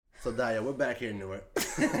So, Daya, we're back here in Newark.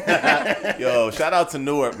 Yo, shout out to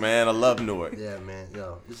Newark, man. I love Newark. Yeah, man.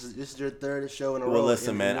 Yo, this is your third show in a row. Well,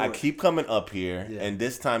 listen, man. I Newark. keep coming up here, Yeah. and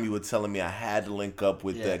this time you were telling me I had to link up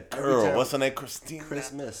with that every girl. time. What's her name? Christina.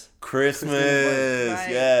 Christmas. Christmas.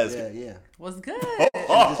 Right. Yes. Yeah. What's good?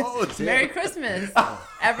 Oh, Merry Christmas.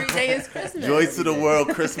 Every day is Christmas. joy to the world.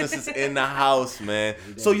 Christmas is in the house, man.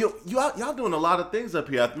 So y'all doing a lot of things up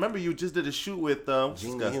here. I remember you just did a shoot with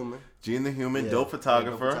Gene the Human. Gene the Human, Yeah, dope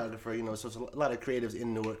photographer. dope photographer, you know, so it's a lot of creatives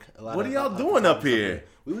in Newark. What are y'all doing up here?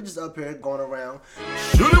 We were just up here going around.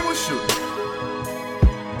 Shooting with shooting.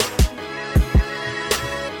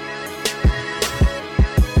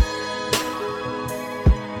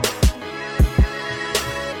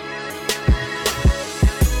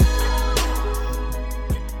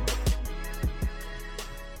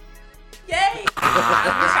 Yay! We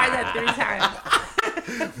tried that 3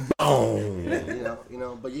 times. Boom. You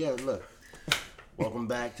know, but yeah, look. Welcome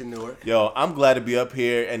back to Newark. Yo, I'm glad to be up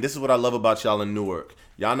here, and this is what I love about y'all in Newark.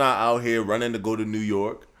 Y'all not out here running to go to New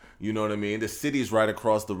York. You know what I mean? The city's right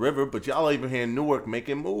across the river, but y'all are even here in Newark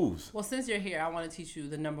making moves. Well, since you're here, I want to teach you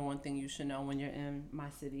the number one thing you should know when you're in my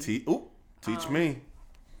city. Teach me.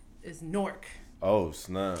 Is Newark. Oh,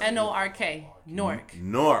 snap. N-O-R-K. Newark.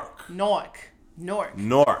 Newark. Newark. Newark.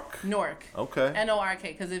 Newark. Newark. Okay.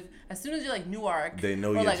 N-O-R-K. Because as soon as you're like Newark, They know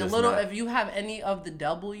or you're like just a little, not. if you have any of the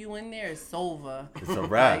W in there, it's Sova. It's a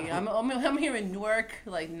wrap. Like, I'm here in Newark.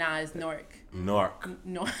 Like, nah, it's Newark. Newark.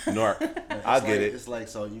 No. Newark. I get it. It's like,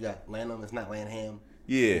 so you got Lanham, it's not Lanham.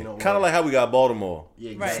 Yeah. You know, Kind of like how we got Baltimore.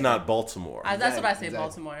 Yeah, Right. It's not Baltimore. That's what I say, Exactly.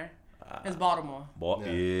 Baltimore. It's Baltimore.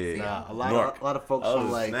 Yeah. Nah, a lot Newark. of folks Oh,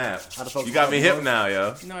 from like snap. a lot of folks You got from me up hip north- now,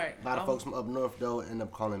 yo. Newark. A lot of folks from up north though end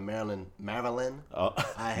up calling Maryland. Oh.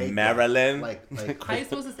 I hate that. Maryland. Like How you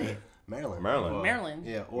supposed to say it? Maryland. Maryland. Or- Maryland.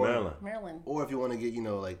 Yeah, or Maryland. Maryland. Or if you want to get,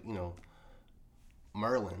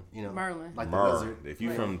 Merlin, Merlin. like the Mer. wizard. If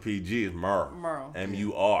you from PG, it's Mer. Merle.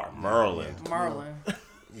 M-U-R. Merlin. Merlin.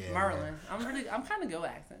 Yeah, Merlin. I'm kind of good with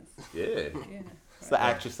accents. Yeah. Yeah. It's the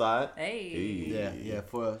actress side. Hey. Yeah.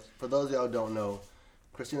 For those of y'all who don't know,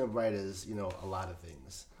 Christina Bright is, a lot of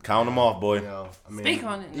things. Count them off, boy. I mean, Speak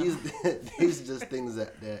on it, no. These are just things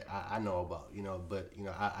that I know about, But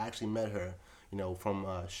I actually met her, from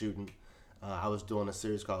shooting. I was doing a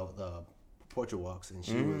series called Portrait Walks, and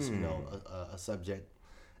she was, a subject,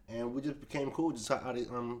 and we just became cool, just started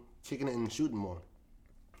kicking it and shooting more.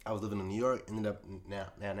 I was living in New York, ended up now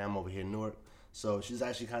I'm over here in Newark, so she's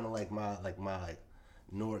actually kind of like my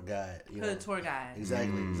Newark guy, Hood tour guide.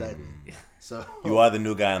 Exactly. So You are the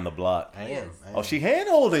new guy on the block. I am. Yes. Oh, she hand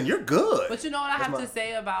holding. You're good. But you know what I have my- to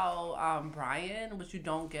say about Brian, which you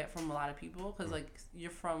don't get from a lot of people, because like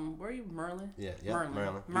you're from, where are you, Merlin? Yeah,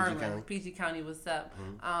 Merlin. PG County. PG County, what's up?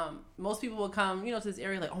 Most people will come, to this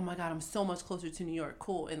area like, oh my God, I'm so much closer to New York,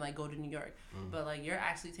 cool, and like go to New York. But like you're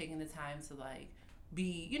actually taking the time to like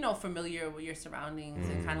be, familiar with your surroundings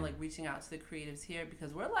and kind of like reaching out to the creatives here,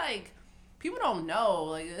 because we're like, people don't know,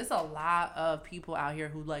 like there's a lot of people out here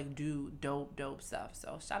who like do dope stuff.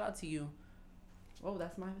 So shout out to you. Oh,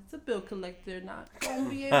 it's a bill collector, not gonna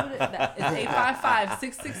be able to. It's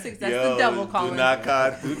 855-666. That's the devil calling. Do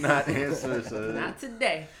not answer. Son. Not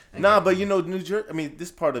today. Nah, but New Jersey. I mean,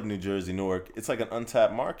 this part of New Jersey, Newark, it's like an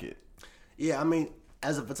untapped market. Yeah, I mean,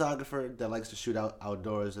 as a photographer that likes to shoot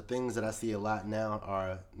outdoors, the things that I see a lot now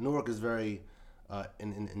are Newark is very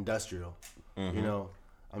industrial.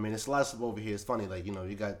 I mean, it's a lot of stuff over here. It's funny, like you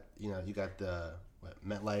got the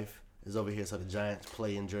MetLife is over here, so the Giants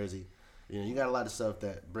play in Jersey. You got a lot of stuff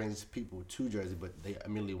that brings people to Jersey, but they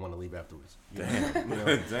immediately want to leave afterwards.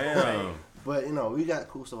 Damn. But we got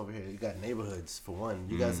cool stuff over here. You got neighborhoods for one.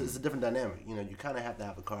 You guys, it's a different dynamic. You kind of have to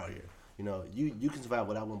have a car here. You can survive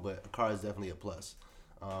without one, but a car is definitely a plus.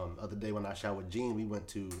 Other day when I shot with Gene, we went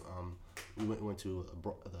to I think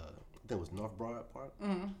it was North Broad Park.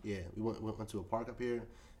 Mm-hmm. Yeah, we went to a park up here.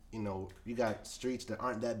 You got streets that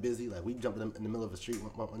aren't that busy. Like we jumped in the middle of a street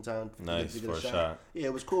one time. Nice to get for a shot. Yeah,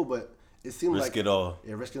 it was cool, but it seemed Risk like it all.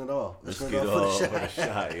 Yeah, risking it all. Risk it all for the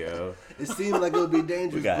shot, yo. It seemed like it would be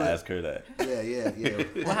dangerous. We gotta but ask her that. Yeah.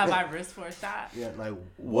 What have I risked for a shot? Yeah, like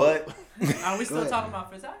What? Are we still ahead. talking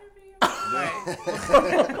about photography?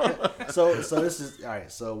 Right. So this is all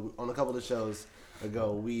right. So on a couple of shows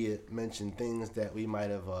ago, we had mentioned things that we might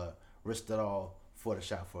have risked it all for the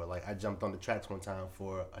shot for. Like I jumped on the tracks one time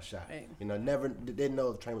for a shot. Right. Never didn't know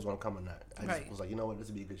if the train was gonna come or not. I just Right. was like, this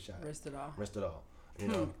would be a good shot. Risked it all. Risked it all. You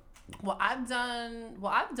know. Well, I've done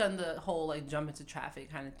the whole like jump into traffic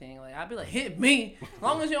kind of thing. Like I'd be like, hit me, as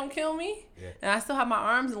long as you don't kill me, and I still have my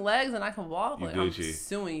arms and legs and I can walk. Like I'm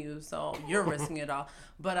suing you, so you're risking it all.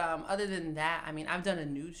 But other than that, I mean, I've done a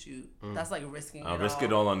nude shoot. That's like risking. I'll risk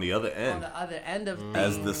it all on the other end. On the other end of things.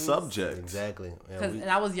 As the subject. Exactly. And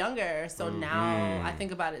I was younger, so now I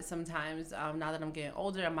think about it sometimes. Now that I'm getting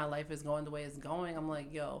older and my life is going the way it's going, I'm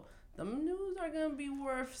like, yo. Them news are gonna be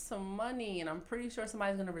worth some money, and I'm pretty sure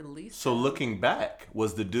somebody's gonna release. So them. Looking back,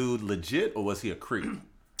 was the dude legit or was he a creep?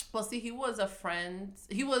 Well, see, he was a friend.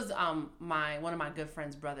 He was one of my good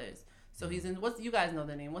friend's brothers. So he's in. You guys know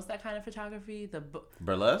the name? What's that kind of photography? The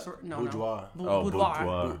burlesque? Boudoir.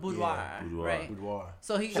 Boudoir. Right. Boudoir.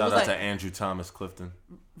 So he shout was out like, to Andrew Thomas Clifton.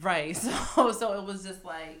 Right. So it was just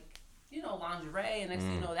like lingerie, and next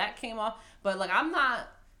thing you know that came off. But like I'm not.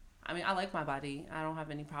 I mean, I like my body. I don't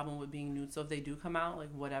have any problem with being nude. So if they do come out,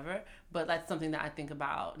 like whatever. But that's something that I think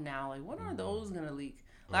about now. Like, when are those gonna leak?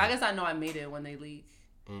 Like, I guess I know I made it when they leak.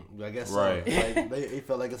 I guess right. So. Like, they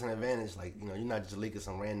felt like it's an advantage. Like you're not just leaking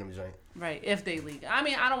some random joint. Right. If they leak, I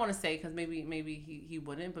mean, I don't want to say because maybe he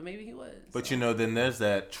wouldn't, but maybe he would. But then there's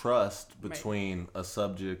that trust between a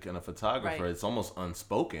subject and a photographer. Right. It's almost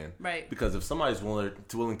unspoken. Right. Because if somebody's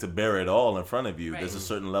willing to bear it all in front of you, there's a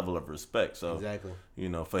certain level of respect. So exactly.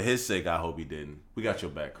 For his sake, I hope he didn't. We got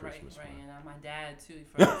your back, Christmas. Right. And my dad too.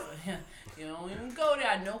 You don't even go there.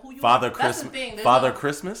 I know who you Father are. Christmas. That's the thing. Father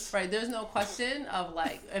Christmas. Right. There's no question of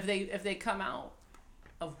like if they come out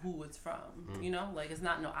of who it's from. Like it's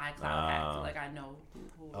not no iCloud hack. Like I know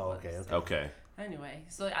who it was. Okay. Anyway,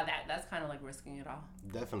 so that's kind of like risking it all.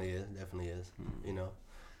 Definitely is.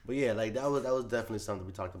 But yeah, like that was definitely something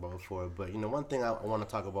we talked about before. But one thing I want to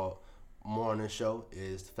talk about more on this show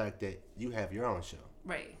is the fact that you have your own show.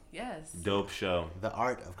 Right. Yes. Dope show. The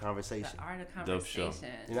Art of Conversation. The Art of Conversation.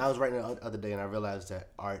 Dope show. I was writing the other day and I realized that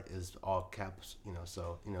art is all caps.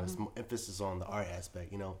 So it's more emphasis on the art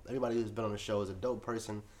aspect. Everybody who's been on the show is a dope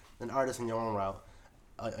person, an artist in your own route,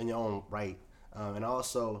 in your own right. And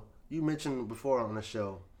also, you mentioned before on the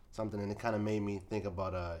show something, and it kind of made me think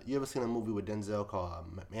about. You ever seen a movie with Denzel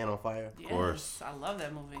called Man on Fire? Yes, of course. I love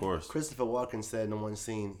that movie. Of course. Christopher Walken said in one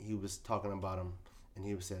scene he was talking about him. And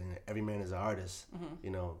he was saying, every man is an artist.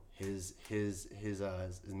 His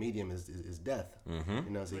medium is death.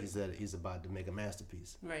 So he said he's about to make a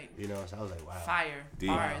masterpiece. Right. So I was like, wow. Fire. Deep.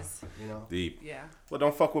 Bars. Deep. Yeah. Well,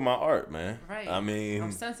 don't fuck with my art, man. Right. I mean,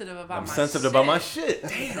 I'm sensitive about my shit.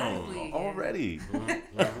 Damn. Exactly. Already. Yeah,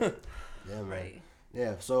 man. Right.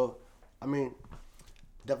 Yeah. So, I mean,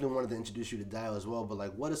 definitely wanted to introduce you to Dial as well, but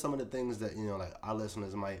like what are some of the things that like our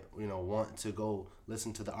listeners might want to go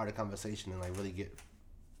listen to the Art of Conversation and like really get?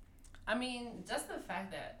 I mean, just the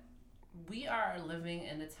fact that we are living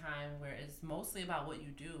in a time where it's mostly about what you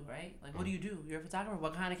do, right? Like what do you do? You're a photographer.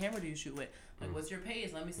 What kind of camera do you shoot with? Like what's your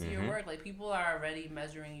page? Let me see your work. Like people are already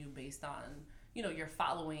measuring you based on your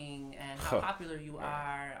following and how popular you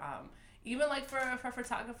are. Even like for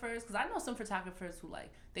photographers, because I know some photographers who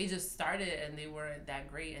like they just started and they weren't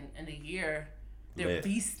that great, and in a year they're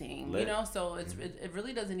beasting, So it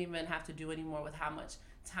really doesn't even have to do anymore with how much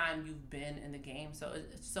time you've been in the game.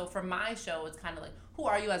 So for my show, it's kind of like, who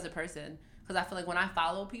are you as a person? Because I feel like when I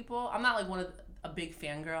follow people, I'm not like a big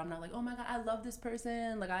fangirl. I'm not like, oh my God, I love this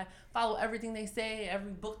person. Like I follow everything they say,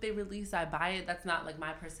 every book they release, I buy it. That's not like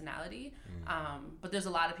my personality. But there's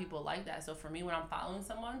a lot of people like that. So for me, when I'm following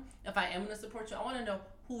someone, if I am going to support you, I want to know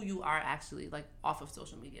who you are actually, like off of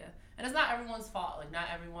social media. And it's not everyone's fault. Like not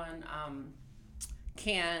everyone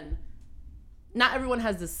not everyone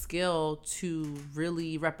has the skill to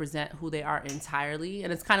really represent who they are entirely.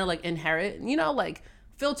 And it's kind of like inherent, like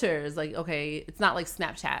filters, like, okay, it's not like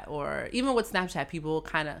Snapchat, or even with Snapchat, people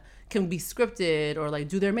kind of can be scripted or like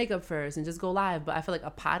do their makeup first and just go live. But I feel like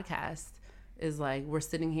a podcast is like, we're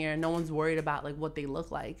sitting here and no one's worried about like what they look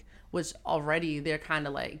like, which already they're kind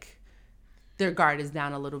of like, their guard is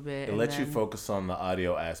down a little bit. It lets you focus on the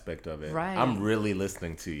audio aspect of it. Right. I'm really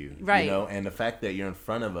listening to you. Right. And the fact that you're in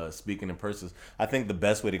front of us speaking in person, I think the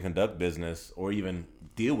best way to conduct business or even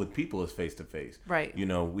deal with people is face to face. Right.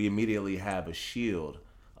 We immediately have a shield,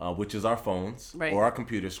 which is our phones or our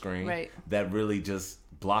computer screen that really just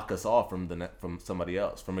block us off from somebody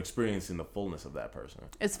else, from experiencing the fullness of that person.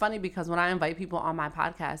 It's funny because when I invite people on my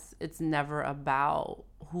podcast, it's never about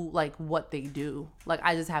what they do. Like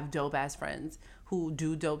I just have dope ass friends who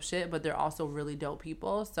do dope shit, but they're also really dope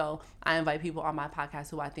people. So I invite people on my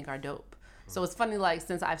podcast who I think are dope. So it's funny, like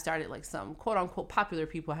since I've started, like some quote unquote popular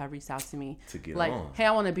people have reached out to me to get like, on. Hey,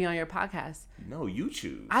 I want to be on your podcast. No, you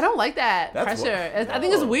choose. I don't like that pressure. I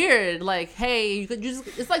think it's weird. Like, hey,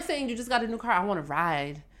 it's like saying you just got a new car. I want to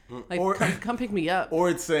ride. Like, or, come pick me up. Or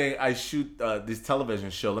it's saying, I shoot this television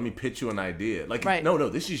show. Let me pitch you an idea. Like, no,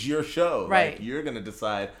 this is your show. Right. Like, you're going to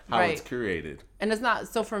decide how it's curated. And it's not,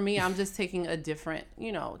 so for me, I'm just taking a different,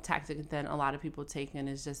 tactic than a lot of people take. And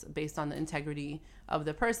it's just based on the integrity of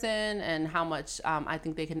the person and how much I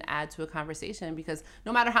think they can add to a conversation. Because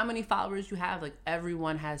no matter how many followers you have, like,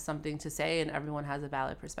 everyone has something to say and everyone has a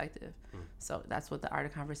valid perspective. So that's what the art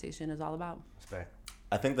of conversation is all about. Respect.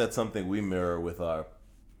 I think that's something we mirror with our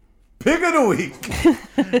pick of the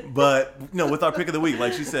week. But with our pick of the week,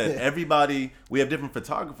 like she said, we have different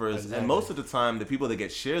photographers. Exactly. And most of the time, the people that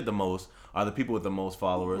get shared the most are the people with the most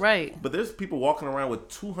followers. Right. But there's people walking around with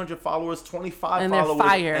 200 followers, 25 and followers, they're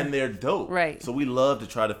fire. And they're dope. Right. So we love to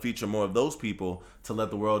try to feature more of those people to let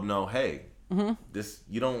the world know, hey,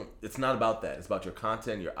 it's not about that. It's about your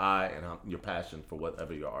content, your eye, and your passion for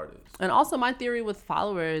whatever your art is. And also my theory with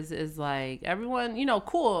followers is like everyone,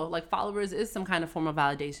 cool. Like followers is some kind of form of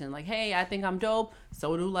validation. Like, hey, I think I'm dope.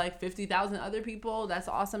 So do like 50,000 other people. That's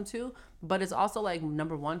awesome too. But it's also like,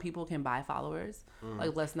 number one, people can buy followers.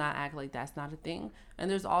 Like, let's not act like that's not a thing.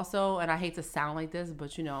 And there's also, and I hate to sound like this,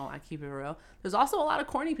 but I keep it real. There's also a lot of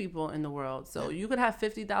corny people in the world. So you could have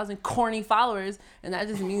 50,000 corny followers, and that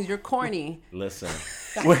just means you're corny. Listen,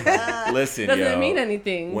 doesn't mean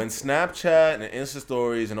anything. When Snapchat and Insta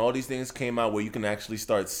Stories and all these things came out where you can actually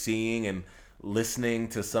start seeing and listening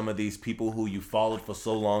to some of these people who you followed for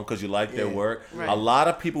so long because you like their work, a lot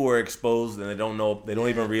of people were exposed and they don't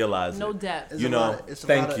even realize no depth. It's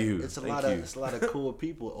thank you. It's a lot of cool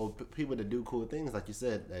people or people that do cool things, like you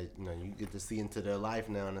said, that you get to see into their life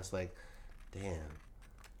now, and it's like,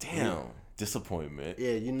 damn, disappointment.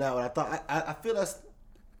 Yeah, what I thought. I feel that's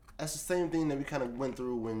the same thing that we kind of went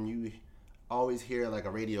through when you always hear like a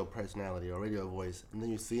radio personality or radio voice, and then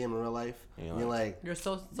you see him in real life, and you're like, you're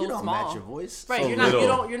so you don't small. match your voice, right? So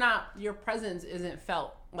you're not. Your presence isn't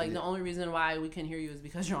felt. Like the only reason why we can hear you is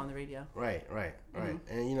because you're on the radio. Right.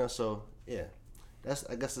 And so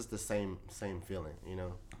I guess it's the same feeling,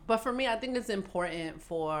 But for me, I think it's important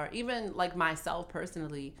for even like myself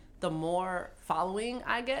personally. The more following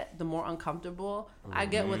I get, the more uncomfortable I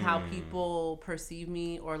get with how people perceive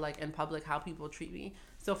me or like in public how people treat me.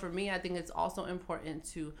 So for me, I think it's also important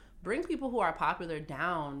to bring people who are popular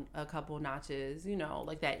down a couple notches,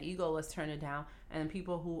 like that ego, let's turn it down. And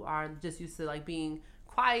people who are just used to like being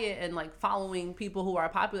quiet and like following people who are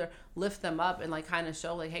popular, lift them up and like kind of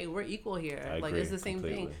show like, hey, we're equal here. I like agree, it's the same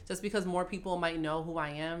completely. thing. Just because more people might know who I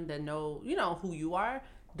am than know, who you are,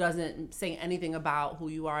 doesn't say anything about who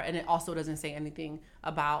you are, and it also doesn't say anything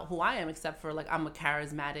about who I am, except for like I'm a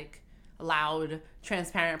charismatic, loud,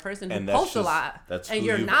 transparent person who posts a lot, and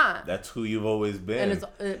you're not. That's who you've always been.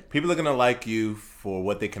 And people are gonna like you for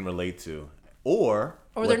what they can relate to, or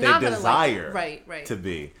what they desire to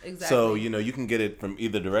be. Exactly. So you can get it from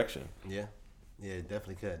either direction. Yeah,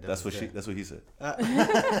 definitely could. That's what he said.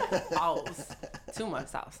 Sauce. Too much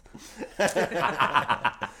sauce.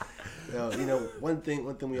 One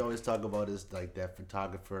thing we always talk about is like that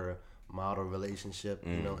photographer model relationship,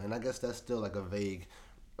 and I guess that's still like a vague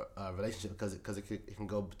relationship because it can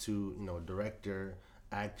go to director,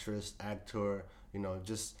 actress, actor,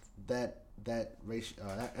 just that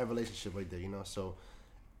relationship right there, So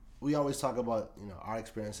we always talk about our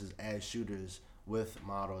experiences as shooters with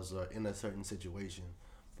models or in a certain situation,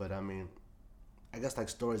 but I mean, I guess like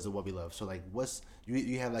stories of what we love. So like, what's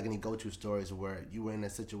you have like any go-to stories where you were in a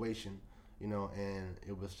situation, and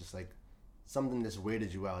it was just like something that's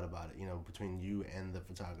weirded you out about it, between you and the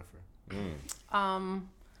photographer.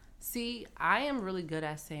 See, I am really good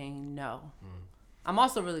at saying no. I'm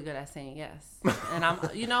also really good at saying yes, and I'm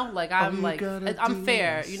I'm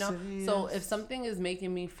fair, So if something is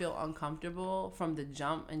making me feel uncomfortable from the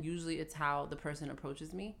jump, and usually it's how the person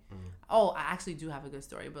approaches me. Oh, I actually do have a good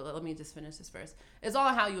story, but let me just finish this first. It's all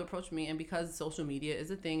how you approach me, and because social media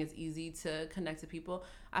is a thing, it's easy to connect to people.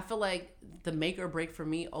 I feel like the make or break for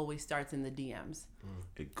me always starts in the DMs.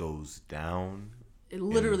 It goes down. It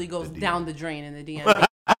literally goes down the drain in the DM.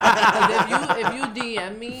 If you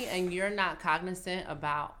DM me and you're not cognizant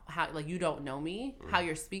about how, like, you don't know me, how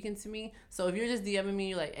you're speaking to me. So if you're just DMing me,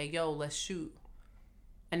 you're like, hey, yo, let's shoot.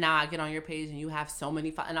 And now I get on your page and you have so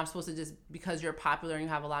many, and I'm supposed to just, because you're popular and you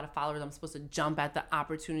have a lot of followers, I'm supposed to jump at the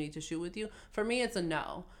opportunity to shoot with you. For me, it's a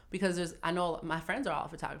no, because I know my friends are all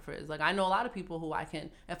photographers. Like, I know a lot of people who I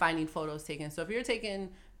can, if I need photos taken. So if you're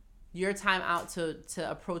taking your time out to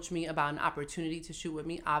approach me about an opportunity to shoot with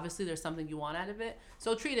me, obviously there's something you want out of it.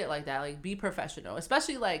 So treat it like that. Like, be professional,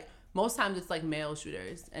 especially like most times it's like male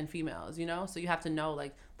shooters and females, so you have to know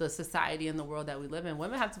like the society and the world that we live in.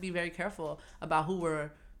 Women have to be very careful about who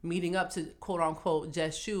we're meeting up to quote unquote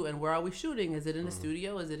just shoot. And where are we shooting? Is it in the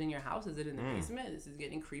studio? Is it in your house? Is it in the basement? This is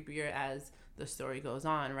getting creepier as the story goes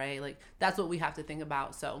on, right? Like that's what we have to think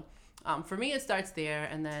about. So for me, it starts there.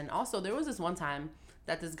 And then also there was this one time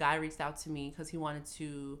that this guy reached out to me because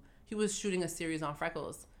he was shooting a series on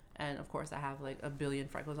freckles. And of course I have like 1 billion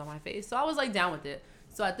freckles on my face. So I was like down with it.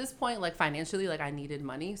 So at this point, like financially, like I needed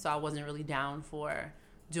money. So I wasn't really down for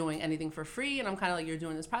doing anything for free. And I'm kind of like, you're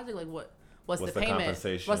doing this project. Like what's the payment?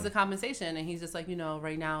 Compensation? What's the compensation? And he's just like,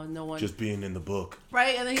 right now, no one. Just being in the book.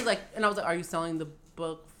 Right. And then he's like, and I was like, are you selling the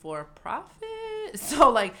book for profit? So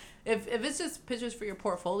like, if it's just pictures for your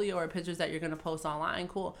portfolio or pictures that you're going to post online,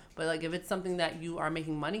 cool. But like, if it's something that you are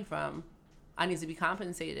making money from, I need to be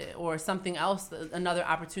compensated, or something else, another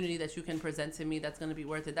opportunity that you can present to me that's going to be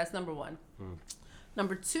worth it. That's number one.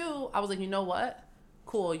 Number two, I was like, you know what?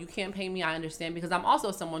 Cool, you can't pay me, I understand, because I'm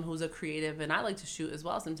also someone who's a creative and I like to shoot as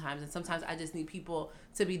well sometimes. And sometimes I just need people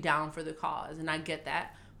to be down for the cause, and I get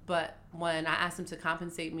that. But when I asked him to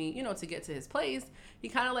compensate me, to get to his place, he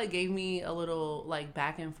kind of like gave me a little like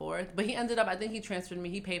back and forth. But he ended up, I think he transferred me,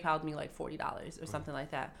 he PayPal'd me like $40 or something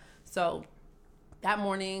like that. So that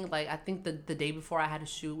morning, like I think the day before I had to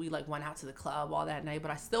shoot, we like went out to the club all that night,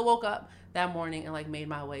 but I still woke up that morning and like made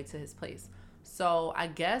my way to his place. So I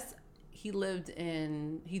guess he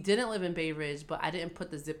didn't live in Bay Ridge, but I didn't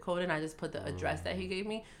put the zip code in. I just put the address that he gave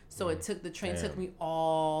me. So the train took me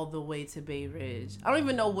all the way to Bay Ridge. I don't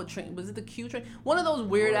even know what train. Was it the Q train? One of those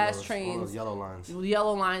weird ass trains. One of those yellow lines.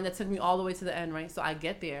 Yellow line that took me all the way to the end, right? So I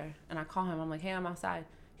get there and I call him. I'm like, hey, I'm outside.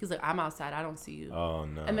 He's like, I'm outside. I don't see you. Oh,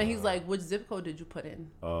 no. And then he's like, which zip code did you put in?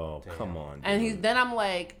 Oh, damn. Come on. Dude. And then I'm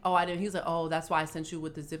like, oh, I didn't. He's like, oh, that's why I sent you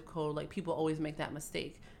with the zip code. Like, people always make that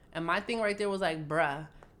mistake. And my thing right there was like, bruh,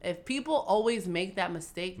 if people always make that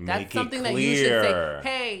mistake, that's something that you should say,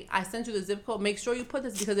 hey, I sent you the zip code. Make sure you put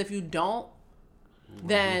this, because if you don't,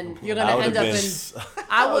 then you're going to end up in...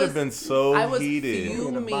 I would have been so heated.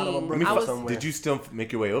 Fuming. Did you still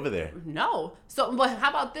make your way over there? No. So, but how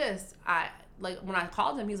about this? When I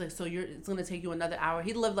called him, he's like, so it's going to take you another hour.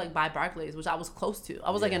 He lived like by Barclays, which I was close to. I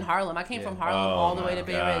was like in Harlem. I came from Harlem all the way to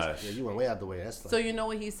Bay Ridge. Yeah, you went way out the way. So you know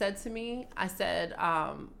what he said to me? I said,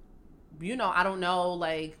 I don't know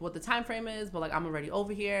like what the time frame is, but like I'm already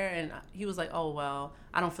over here. And he was like, oh, well,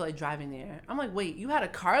 I don't feel like driving there. I'm like, wait, you had a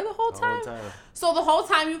car the whole time? So the whole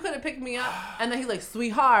time you could have picked me up. And then he's like,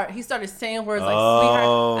 sweetheart. He started saying words like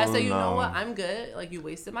sweetheart. I said, you know what? I'm good. Like, you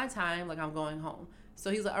wasted my time. Like, I'm going home. So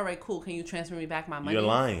he's like, all right, cool. Can you transfer me back my money? You're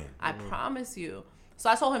lying. I promise you. So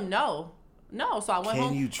I told him no. So I went home.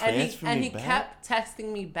 Can you transfer me back? And he kept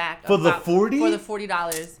texting me back. For the $40? For the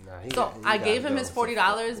 $40. So I gave him his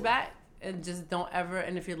 $40 back. And just don't ever,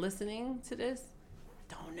 and if you're listening to this,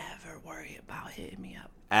 don't ever worry about hitting me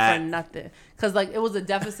up for nothing. Because like it was a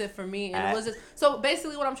deficit for me. And it was just, so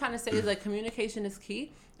basically what I'm trying to say is like communication is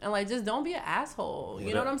key. And like just don't be an asshole.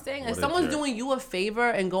 You know what I'm saying? If someone's doing you a favor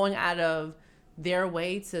and going out of their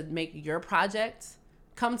way to make your project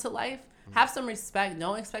come to life, have some respect.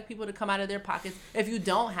 Don't expect people to come out of their pockets. If you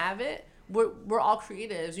don't have it, we're all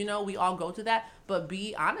creatives, we all go to that, but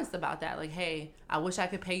be honest about that. Like, hey, I wish I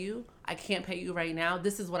could pay you. I can't pay you right now.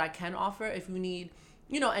 This is what I can offer. If you need,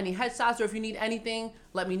 any headshots or if you need anything,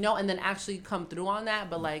 let me know, and then actually come through on that.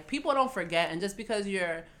 But like, people don't forget, and just because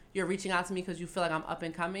you're reaching out to me because you feel like I'm up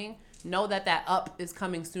and coming, know that up is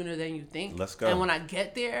coming sooner than you think. Let's go. And when I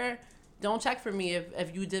get there, don't check for me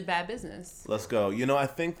if you did bad business. Let's go. I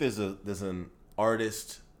think there's an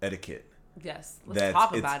artist etiquette. Yes, let's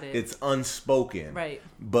talk about it. It's unspoken. Right.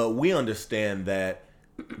 But we understand that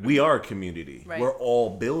we are a community. Right. We're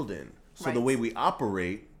all building. So right. The way we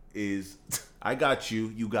operate is I got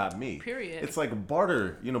you, you got me. Period. It's like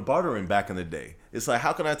bartering back in the day. It's like,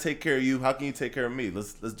 how can I take care of you? How can you take care of me?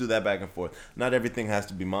 Let's do that back and forth. Not everything has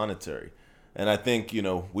to be monetary. And I think,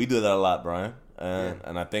 we do that a lot, Brian.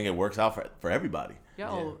 And I think it works out for everybody.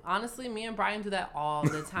 Honestly, me and Brian do that all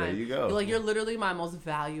the time. There you go. You're literally my most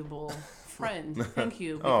valuable friend. Thank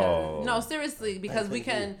you. Because, no, seriously, because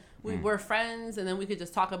we're friends, and then we could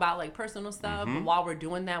just talk about like personal stuff. But while we're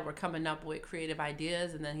doing that, we're coming up with creative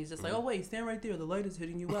ideas. And then he's just like, oh wait, stand right there. The light is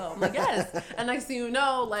hitting you well. I'm like, yes. And next thing you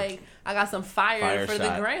know, like I got some fire for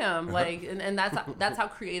shot. The gram. Like, and that's how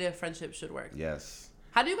creative friendship should work. Yes.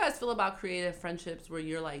 How do you guys feel about creative friendships where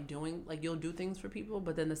you're like you'll do things for people,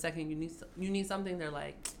 but then the second you need something, they're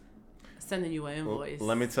like sending you an invoice? Well,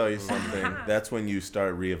 let me tell you something. That's when you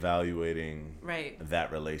start reevaluating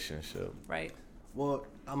that relationship. Right. Well,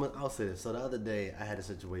 I'll say this. So the other day I had a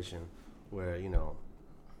situation where,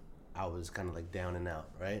 I was kind of like down and out,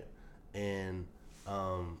 right? And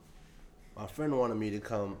my friend wanted me to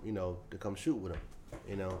come, to come shoot with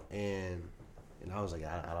him, and And I was like,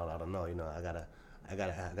 I don't know, you know, I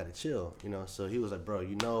gotta chill, you know. So he was like, bro,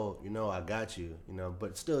 you know, I got you, you know.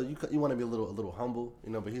 But still, you want to be a little humble,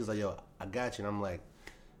 you know. But he's like, yo, I got you, and I'm like,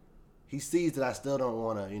 he sees that I still don't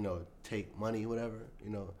want to, you know, take money, whatever, you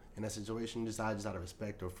know, in that situation, just out of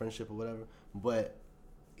respect or friendship or whatever. But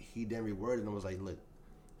he then reworded and was like, look,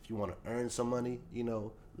 if you want to earn some money, you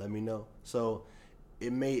know, let me know. So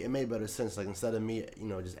it made better sense. Like, instead of me, you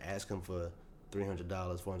know, just asking for $300,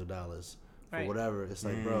 $400 for whatever, it's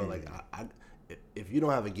like, bro, like I if you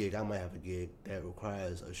don't have a gig, I might have a gig that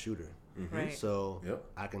requires a shooter. Right. So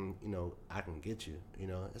I can get you, you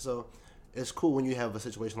know. And so it's cool when you have a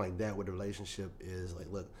situation like that where the relationship is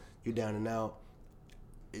like, look, you're down and out.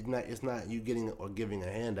 It's not you getting or giving a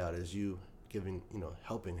handout. It's you giving, you know,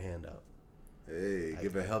 helping handout. Hey, like,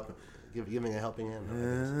 giving a helping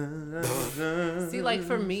handout. See, like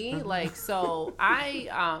for me, like, so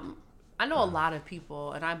I know a lot of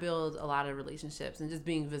people, and I build a lot of relationships, and just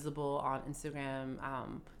being visible on Instagram.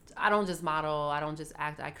 I don't just model, I don't just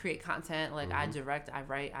act, I create content. Like, I direct, I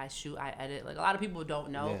write, I shoot, I edit. Like, a lot of people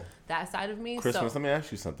don't know that side of me. Christmas, let me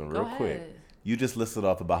ask you something real quick. You just listed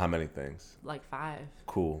off about how many things? Like 5.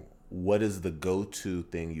 Cool. What is the go-to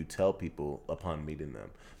thing you tell people upon meeting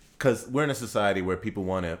them? Because we're in a society where people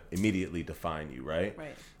want to immediately define you, right?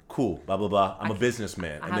 Right. Cool, blah, blah, blah. I'm a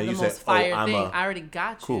businessman. I and have then the you most say, fire I'm thing. a... I already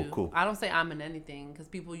got you. Cool. I don't say I'm in anything, because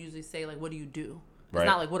people usually say, like, what do you do? It's Right.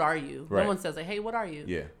 not like, what are you? Right. No one says, like, hey, what are you?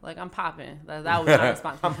 Yeah. Like, I'm popping. That was my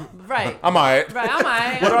response. Right. I'm all right. Right, I'm all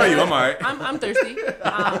right. What are you? I'm all right. I'm thirsty.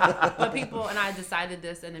 But people, and I decided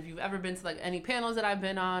this, and if you've ever been to, like, any panels that I've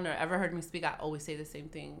been on or ever heard me speak, I always say the same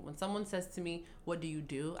thing. When someone says to me, what do you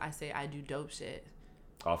do? I say, I do dope shit.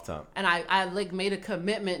 Off top. And I like made a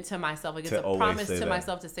commitment to myself. Like, it's a promise to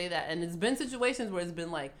myself to say that. And it's been situations where it's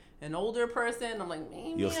been like an older person. I'm like,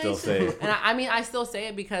 maybe You'll still say it. And I still say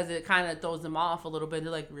it because it kind of throws them off a little bit.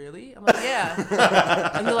 They're like, really? I'm like,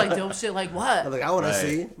 yeah. And they're like, dope shit, like what? I'm like, I want to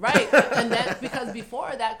see. Right. And that's because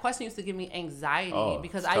before that question used to give me anxiety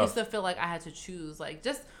because I used to feel like I had to choose. Like,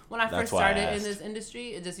 just when I first started in this industry,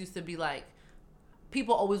 it just used to be like,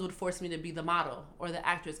 people always would force me to be the model or the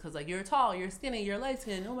actress because, like, you're tall, you're skinny, you're light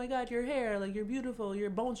skinned. Oh my God, your hair, like, you're beautiful, your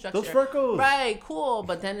bone structure. Those freckles. Right, cool.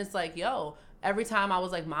 But then it's like, yo, every time I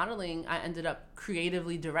was like modeling, I ended up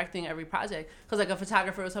creatively directing every project because, like, a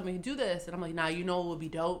photographer would tell me, do this. And I'm like, nah, you know what would be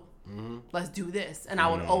dope? Let's do this. And I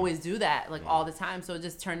would always do that, like, all the time. So it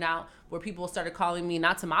just turned out where people started calling me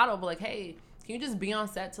not to model, but like, hey, can you just be on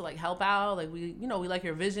set to, like, help out? Like, we like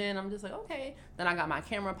your vision. I'm just like, okay. Then I got my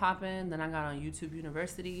camera popping. Then I got on YouTube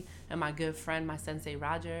University. And my good friend, my sensei,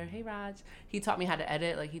 Roger. Hey, Raj. He taught me how to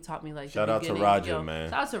edit. Like, he taught me, like, shout out to Roger,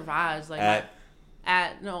 man. Shout out to Raj. Like,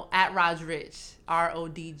 at Raj Rich.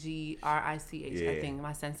 RODGRICH, I think,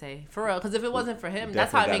 my sensei. For real. Because if it wasn't for him,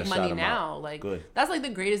 that's how I make money now. Like, that's, like, the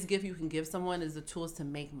greatest gift you can give someone is the tools to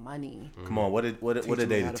make money. Come on, what did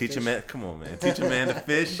they teach a man? Come on, man. Teach a man to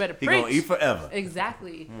fish. He gonna eat forever.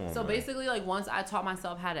 Exactly. So basically, like, once I taught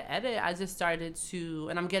myself how to edit, I just started to,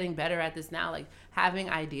 and I'm getting better at this now, like, having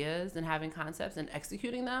ideas and having concepts and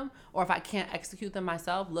executing them. Or if I can't execute them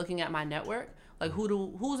myself, looking at my network. Like,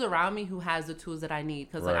 who's around me who has the tools that I need?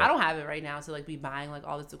 Because, like, I don't have it right now to, like, be buying, like,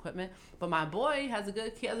 all this equipment. But my boy has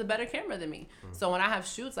a better camera than me. So when I have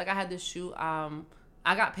shoots, like, I had this shoot, I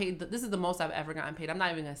got paid, this is the most I've ever gotten paid. I'm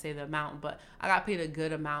not even going to say the amount, but I got paid a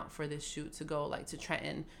good amount for this shoot to go, like, to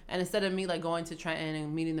Trenton. And instead of me, like, going to Trenton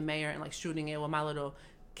and meeting the mayor and, like, shooting it with my little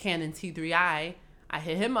Canon T3i, I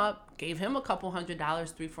hit him up, gave him a couple $100,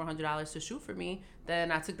 $300-$400 to shoot for me.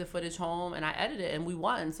 Then I took the footage home and I edited it and we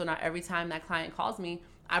won. So now every time that client calls me,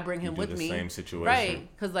 I bring him with me. Same situation. Right.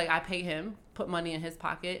 Because, like, I pay him, put money in his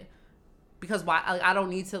pocket. Because why? I don't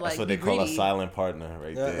need to, like, that's what they call a silent partner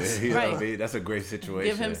right there. You know what I mean? That's a great situation.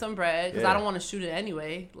 Give him some bread because I don't want to shoot it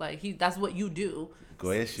anyway. Like, that's what you do.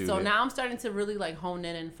 Go ahead, shoot it. So now I'm starting to really, like, hone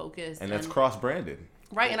in and focus. And that's cross-branded.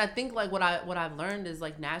 Right. And I think, like, what I've learned is,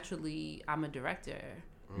 like, naturally I'm a director.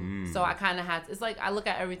 So I kind of had to, it's like I look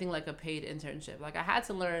at everything like a paid internship. Like, I had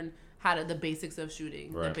to learn the basics of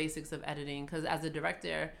shooting, the basics of editing, because as a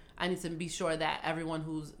director, I need to be sure that everyone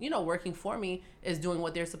who's, you know, working for me is doing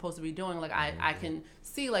what they're supposed to be doing. Like, I can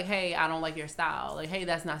see, like, hey, I don't like your style. Like, hey,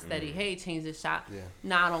 that's not steady. Hey, change this shot.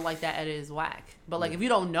 Nah, I don't like that edit is whack. But, like, if you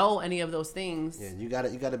don't know any of those things, you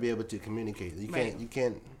gotta be able to communicate. You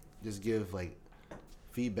can't just give, like,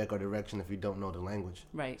 feedback or direction if you don't know the language.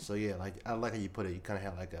 Right. So yeah, like, I like how you put it. You kind of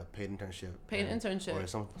have like a paid internship. Or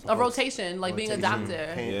some a rotation, like being a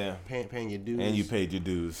doctor. Paying your dues. And you paid your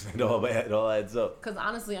dues. It all adds up. Because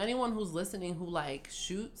honestly, anyone who's listening who, like,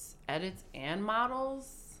 shoots, edits, and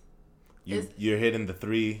models, You're hitting the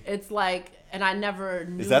 3. It's like, and I never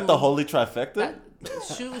knew. Is that the holy trifecta?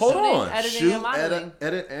 Shooting, Editing, Shoot, and modeling.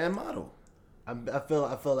 edit, and model. I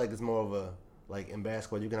feel like it's more of a, like in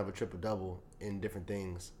basketball, you can have a triple double in different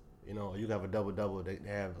things. You know, you can have a double double. They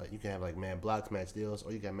have like, you can have like man blocks, man steals,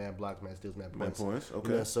 or you can have man blocks, man steals, man points. Man points.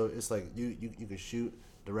 Okay. You know, so it's like you can shoot,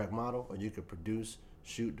 direct, model, or you could produce,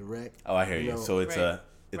 shoot, direct. Oh, I hear you. know. So it's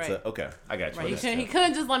Right. okay. I got you. Right. He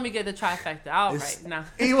couldn't just let me get the trifecta. All right, no.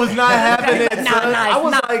 He was not having it. Son. I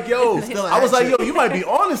was like, yo, you might be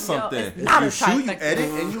on to something. It's not you a shoot, you trifecta. edit,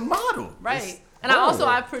 and you model. Right. And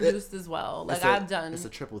I produced as well. Like I've done. It's a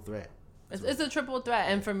triple threat. It's a triple threat,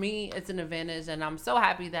 and for me, it's an advantage. And I'm so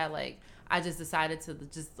happy that like I just decided to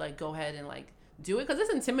just like go ahead and like do it, because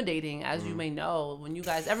it's intimidating, as you may know. When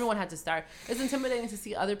everyone had to start, it's intimidating to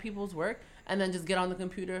see other people's work and then just get on the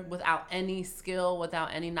computer without any skill, without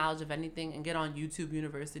any knowledge of anything, and get on YouTube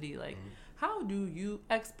University. Like, how do you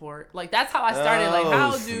export? Like, that's how I started. Like,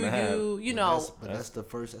 how do you know? That's the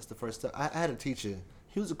first step. I had a teacher.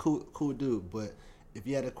 He was a cool dude, but if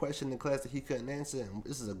you had a question in class that he couldn't answer, and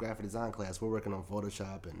this is a graphic design class, we're working on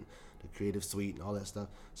Photoshop and the Creative Suite and all that stuff.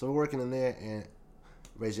 So we're working in there, and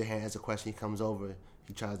raise your hand, ask a question. He comes over,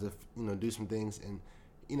 he tries to do some things, and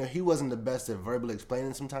he wasn't the best at verbally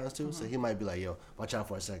explaining sometimes too. So he might be like, yo, watch out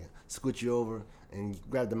for a second, scoot you over and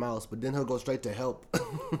grab the mouse, but then he'll go straight to help.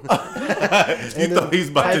 You thought he's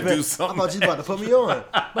about to do something. I thought you about to put me on.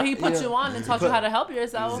 But he put you on and taught you how to help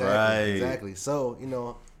yourself. Exactly. So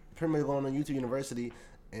pretty much going on YouTube University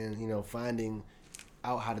and finding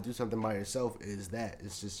out how to do something by yourself is that.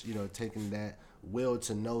 It's just taking that will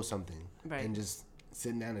to know something, right, and just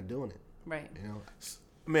sitting down and doing it. Right.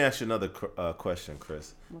 Let me ask you another question,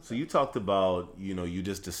 Chris. So you talked about, you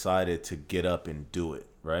just decided to get up and do it,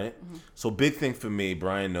 right? Mm-hmm. So big thing for me,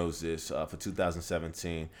 Brian knows this, for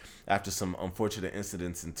 2017, after some unfortunate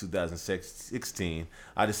incidents in 2016,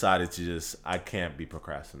 I decided I can't be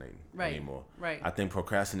procrastinating anymore. Right. I think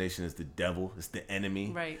procrastination is the devil. It's the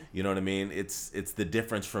enemy. Right. You know what I mean? It's the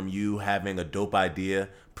difference from you having a dope idea,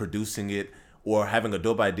 producing it, or having a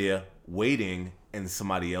dope idea, waiting, and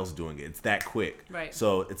somebody else doing it. It's that quick. Right.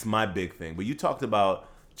 So it's my big thing. But you talked about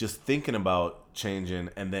just thinking about changing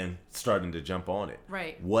and then starting to jump on it.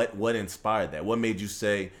 Right. What inspired that? What made you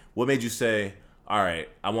say, all right,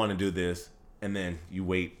 I want to do this, and then you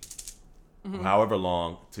wait however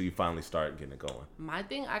long till you finally start getting it going? My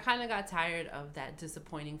thing, I kind of got tired of that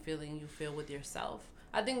disappointing feeling you feel with yourself.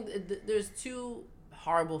 I think there's two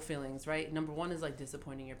horrible feelings, right? Number one is like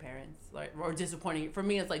disappointing your parents, or disappointing. For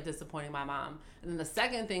me, it's like disappointing my mom, and then the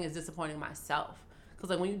second thing is disappointing myself. Because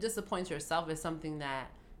like when you disappoint yourself, it's something that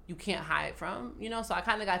you can't hide from, So I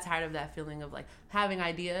kind of got tired of that feeling of like having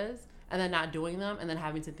ideas and then not doing them, and then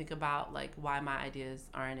having to think about like why my ideas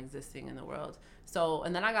aren't existing in the world. So,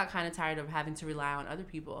 and then I got kind of tired of having to rely on other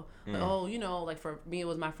people. Like, like for me, it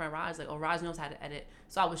was my friend Raj. Like, Raj knows how to edit.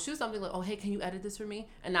 So I would shoot something like, hey, can you edit this for me?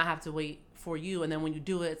 And not have to wait for you. And then when you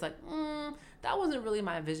do it, it's like, that wasn't really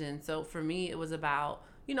my vision. So for me, it was about,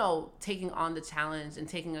 taking on the challenge and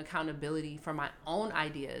taking accountability for my own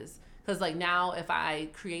ideas. Because like now, if I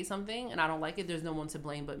create something and I don't like it, there's no one to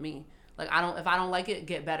blame but me. Like if I don't like it,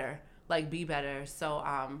 get better. Like be better. So,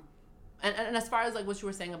 and as far as like what you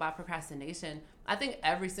were saying about procrastination, I think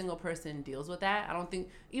every single person deals with that. I don't think,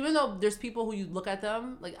 even though there's people who you look at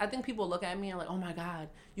them, like I think people look at me and like, oh my God,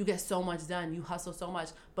 you get so much done. You hustle so much.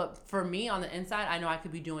 But for me on the inside, I know I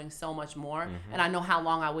could be doing so much more. Mm-hmm. And I know how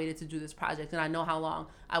long I waited to do this project. And I know how long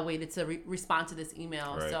I waited to respond to this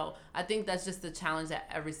email. Right. So I think that's just the challenge that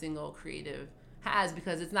every single creative has,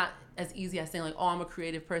 because it's not as easy as saying like, oh, I'm a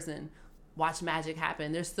creative person, watch magic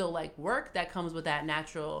happen. There's still like work that comes with that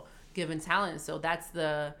natural given talent. So that's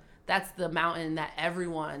the mountain that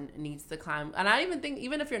everyone needs to climb. And I even think,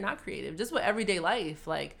 even if you're not creative, just with everyday life,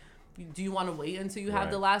 like, do you want to wait until you have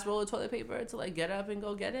the last roll of toilet paper to like get up and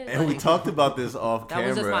go get it? And we talked about this off camera. That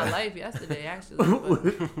was just my life yesterday,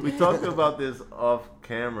 actually. We talked about this off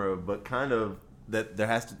camera, but kind of that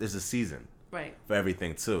there's a season, right, for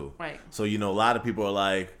everything too. Right. So a lot of people are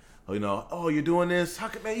like, oh, you're doing this. How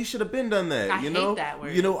could, man, you should have been done that. I hate that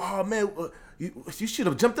word. Oh man, you should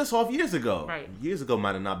have jumped this off years ago. Right. Years ago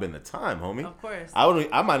might have not been the time, homie. Of course.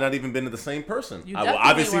 I might not even been the same person. You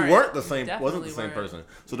obviously weren't the same. Wasn't Wasn't the same person.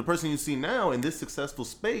 So the person you see now in this successful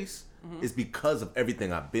space is because of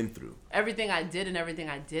everything I've been through. Everything I did and everything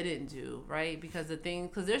I didn't do, right? Because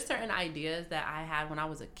there's certain ideas that I had when I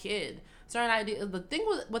was a kid. Certain ideas. The thing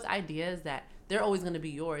with ideas that they're always going to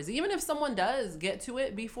be yours. Even if someone does get to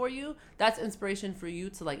it before you, that's inspiration for you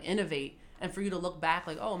to like innovate and for you to look back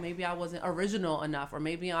like, oh, maybe I wasn't original enough, or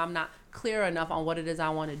maybe I'm not clear enough on what it is I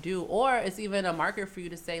want to do. Or it's even a marker for you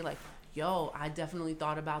to say like, yo, I definitely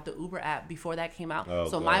thought about the Uber app before that came out. Oh,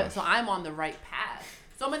 so gosh. I'm on the right path.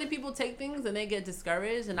 So many people take things and they get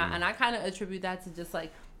discouraged, and I kind of attribute that to just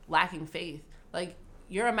like lacking faith. Like,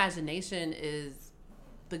 your imagination is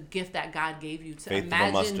the gift that God gave you to Faith of a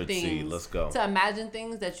imagine mustard things. seed. Let's go. To imagine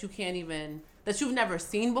things that you can't even, that you've never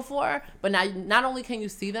seen before, but now not only can you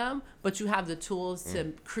see them, but you have the tools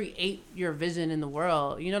to create your vision in the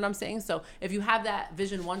world. You know what I'm saying? So if you have that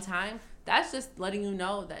vision one time, that's just letting you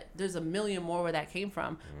know that there's a million more where that came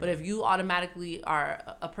from. But if you automatically are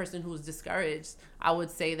a person who's discouraged, I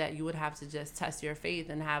would say that you would have to just test your faith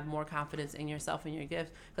and have more confidence in yourself and your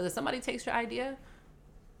gift. Because if somebody takes your idea,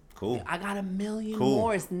 Cool. I got a million Cool.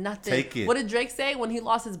 more. It's nothing. Take it. What did Drake say when he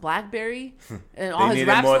lost his BlackBerry and all his needed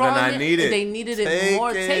raps more were than on I it? needed. They needed it Take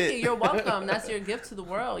more. it. Take it. You're welcome. That's your gift to the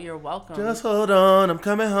world. You're welcome. Just hold on, I'm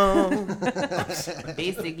coming home.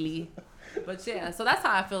 Basically. But yeah, so that's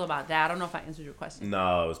how I feel about that. I don't know if I answered your question.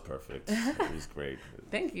 No, it was perfect. It was great.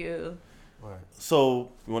 Thank you. All right.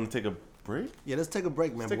 So, you want to take a break? Yeah, let's take a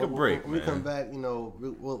break, man. Take a break, when we man. come back, you know,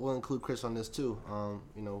 we'll include Chris on this too.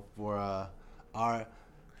 You know, for our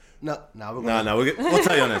we'll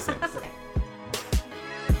tell you on that same.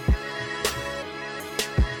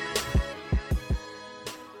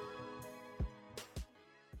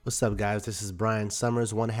 What's up, guys? This is Brian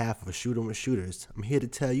Summers, one half of Shooting with Shooters. I'm here to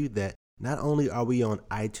tell you that not only are we on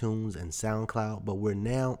iTunes and SoundCloud, but we're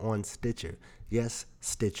now on Stitcher. Yes,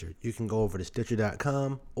 Stitcher. You can go over to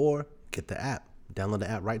Stitcher.com or get the app. Download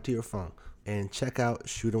the app right to your phone and check out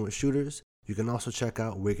Shooting with Shooters. You can also check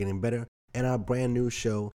out We're Getting Better and our brand new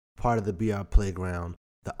show, part of the BR Playground,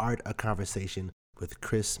 The Art of Conversation with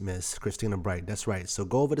Christina Bright. That's right. So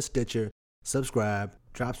go over to Stitcher, subscribe,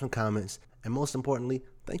 drop some comments, and most importantly,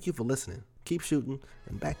 thank you for listening. Keep shooting,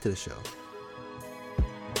 and back to the show.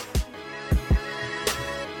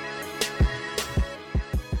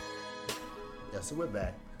 Yeah, so we're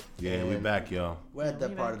back. Yeah, And we back, y'all. We're at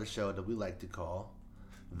that part of the show that we like to call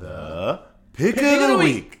The Pick of the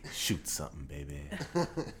Week. Shoot something, baby.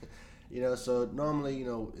 You know, so normally, you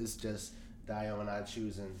know, it's just Dio and I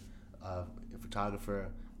choosing a photographer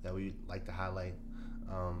that we like to highlight.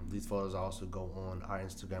 These photos also go on our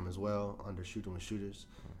Instagram as well under Shooting with Shooters.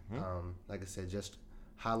 Like I said, just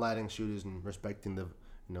highlighting shooters and respecting the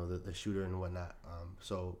shooter and whatnot.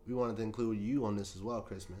 So we wanted to include you on this as well,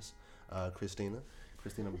 Christina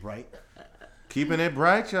Bright. Keeping it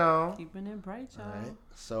bright, y'all. Keeping it bright, y'all. All right.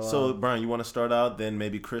 So, Brian, you want to start out, then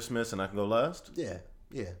maybe Christmas, and I can go last? Yeah,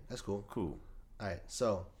 that's cool. Cool. All right,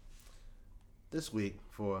 so this week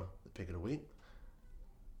for the pick of the week,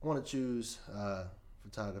 I want to choose a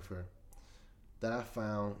photographer that I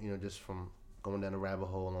found, you know, just from going down a rabbit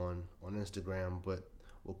hole on Instagram. But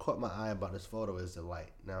what caught my eye about this photo is the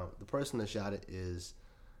light. Now, the person that shot it is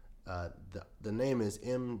the name is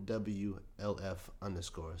MWLF_.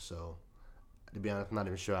 So, to be honest, I'm not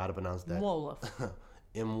even sure how to pronounce that. Wolf.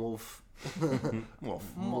 M-Wolf.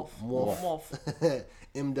 Wolf.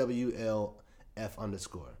 MWLF_.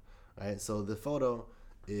 Right? So the photo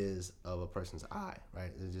is of a person's eye,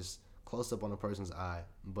 right? It's just close up on a person's eye,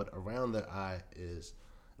 but around their eye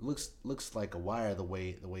looks like a wire the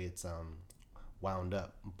way it's wound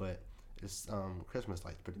up, but it's Christmas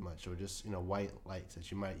lights pretty much, or just, you know, white lights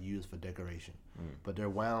that you might use for decoration. But they're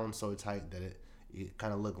wound so tight that it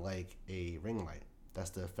kind of look like a ring light. That's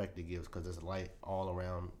the effect it gives, because there's light all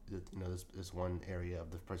around, you know, this one area of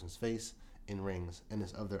the person's face in rings, and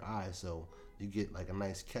it's of their eyes, so you get like a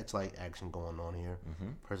nice catch light action going on here.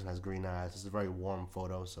 Person has green eyes. It's a very warm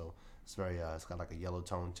photo, so it's very it's got like a yellow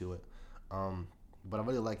tone to it. But I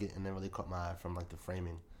really like it, and it really caught my eye from like the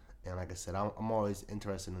framing. And like I said, I'm always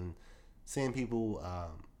interested in seeing people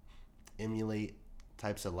emulate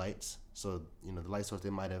types of lights. So, you know, the light source they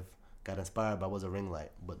might have got inspired by was a ring light,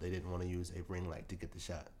 but they didn't want to use a ring light to get the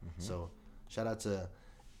shot. So shout out to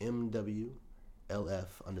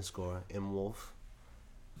MWLF_MWolf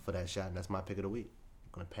for that shot, and that's my pick of the week.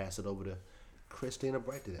 I'm going to pass it over to Christina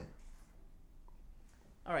Bright today.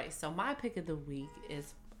 All right, so my pick of the week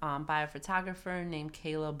is by a photographer named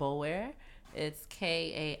Kayla Boulware. It's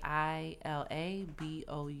KAILA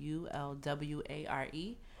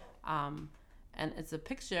BOULWARE. And it's a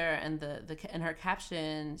picture, and the in her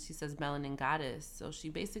caption she says "Melanin Goddess." So she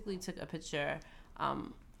basically took a picture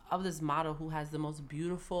of this model who has the most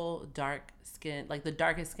beautiful dark skin, like the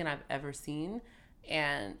darkest skin I've ever seen.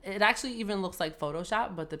 And it actually even looks like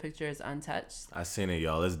Photoshop, but the picture is untouched. I seen it,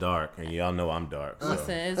 y'all. It's dark, and y'all know I'm dark. So.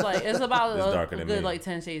 Listen, it's about It's a darker than good me. like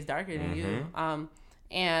 10 shades darker than you.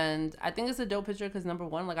 And I think it's a dope picture because number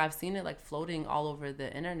one, like I've seen it like floating all over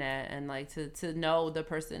the internet, and like to know the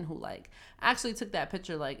person who like actually took that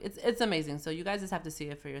picture, like it's amazing. So you guys just have to see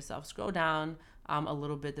it for yourself. Scroll down a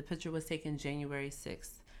little bit. The picture was taken January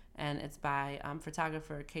 6th, and it's by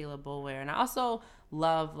photographer Kayla Boulware. And I also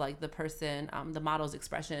love like the person, the model's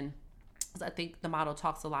expression. I think the model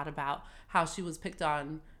talks a lot about how she was picked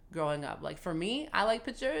on growing up. Like for me, I like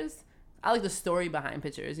pictures. I like the story behind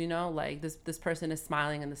pictures, you know, like this person is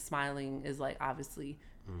smiling and the smiling is like obviously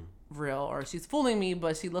real, or she's fooling me,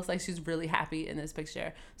 but she looks like she's really happy in this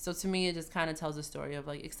picture. So to me, it just kind of tells a story of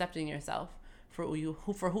like accepting yourself for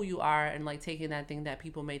who you are, and like taking that thing that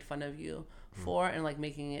people made fun of you for and like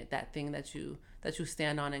making it that thing that you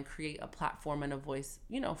stand on and create a platform and a voice,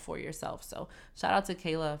 you know, for yourself. So shout out to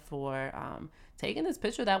Kayla for taking this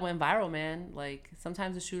picture that went viral, man. Like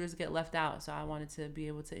sometimes the shooters get left out, so I wanted to be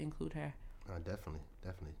able to include her. Definitely.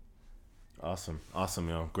 Awesome,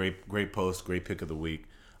 yo. Great post, great pick of the week.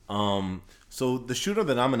 So the shooter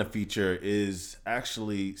that I'm gonna feature is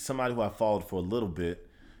actually somebody who I followed for a little bit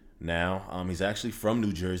now. He's actually from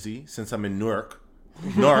New Jersey. Since I'm in Newark.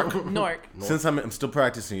 Since I'm still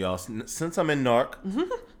practicing, y'all. Since I'm in Newark,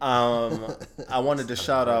 I wanted to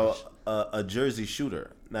shout out a Jersey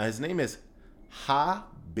shooter. Now his name is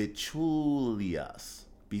Habichuelas.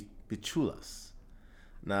 Bichuelas.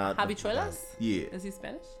 Now Habichuelas? Yeah. Is he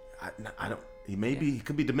Spanish? I don't. He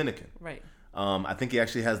could be Dominican. Right. I think he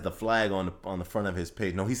actually has the flag on the front of his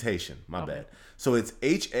page. No, he's Haitian. My bad. So it's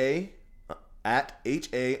HA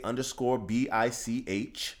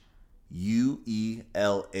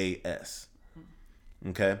 @HA_BICHUELAS.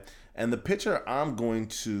 Okay. And the picture I'm going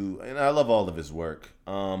to, and I love all of his work,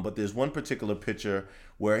 but there's one particular picture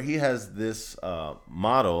where he has this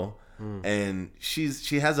model, and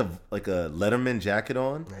she has a Letterman jacket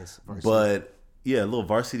on, Nice. but yeah, a little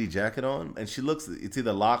varsity jacket on, and she looks, it's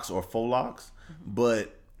either locks or faux locks,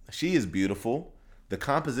 but she is beautiful. The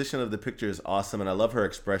composition of the picture is awesome, and I love her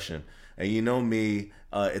expression. And you know me,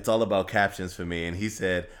 it's all about captions for me. And he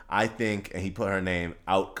said, I think, and he put her name,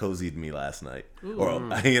 out cozied me last night. Ooh. Or,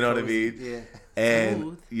 you know what I mean? Yeah. And,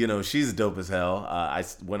 Smooth. you know, she's dope as hell. I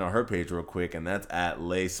went on her page real quick, and that's at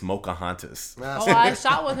Lay Smokeahontas. Oh, I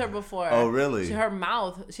shot with her before. Oh, really? Her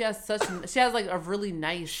mouth. She has like a really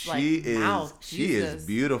nice mouth. She is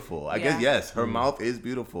beautiful. I guess, yes, her mouth is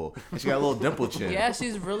beautiful. And she got a little dimple chin. Yeah,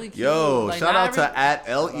 she's really cute. Yo, like, shout out to at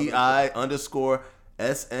LEI_SMOKAHONTAS.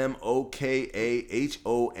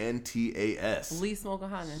 Lee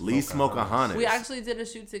Smokeahontas. Lee Smokeahontas. We actually did a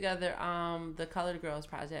shoot together, the Colored Girls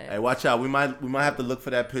project. Hey, watch out! We might have to look for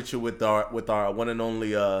that picture with our one and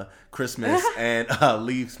only Christmas and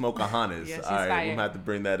Lee Smokeahontas. Yeah, she's all right, fire. we'll have to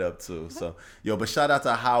bring that up too. So, but shout out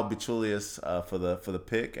to How Bichulius for the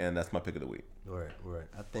pick, and that's my pick of the week. Right.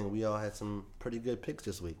 I think we all had some pretty good picks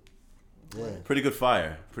this week. Yeah. Pretty good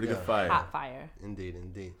fire. Good fire. Hot fire.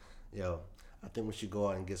 Indeed. Yo, I think we should go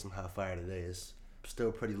out and get some hot fire today. It's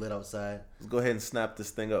still pretty lit outside. Let's go ahead and snap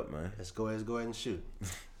this thing up, man. Let's go ahead and shoot.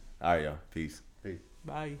 All right, y'all. Peace.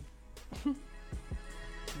 Bye.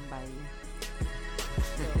 Bye.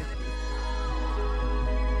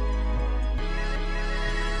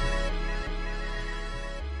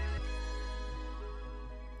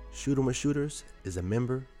 Shoot 'em with Shooters is a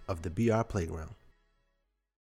member of the BR Playground.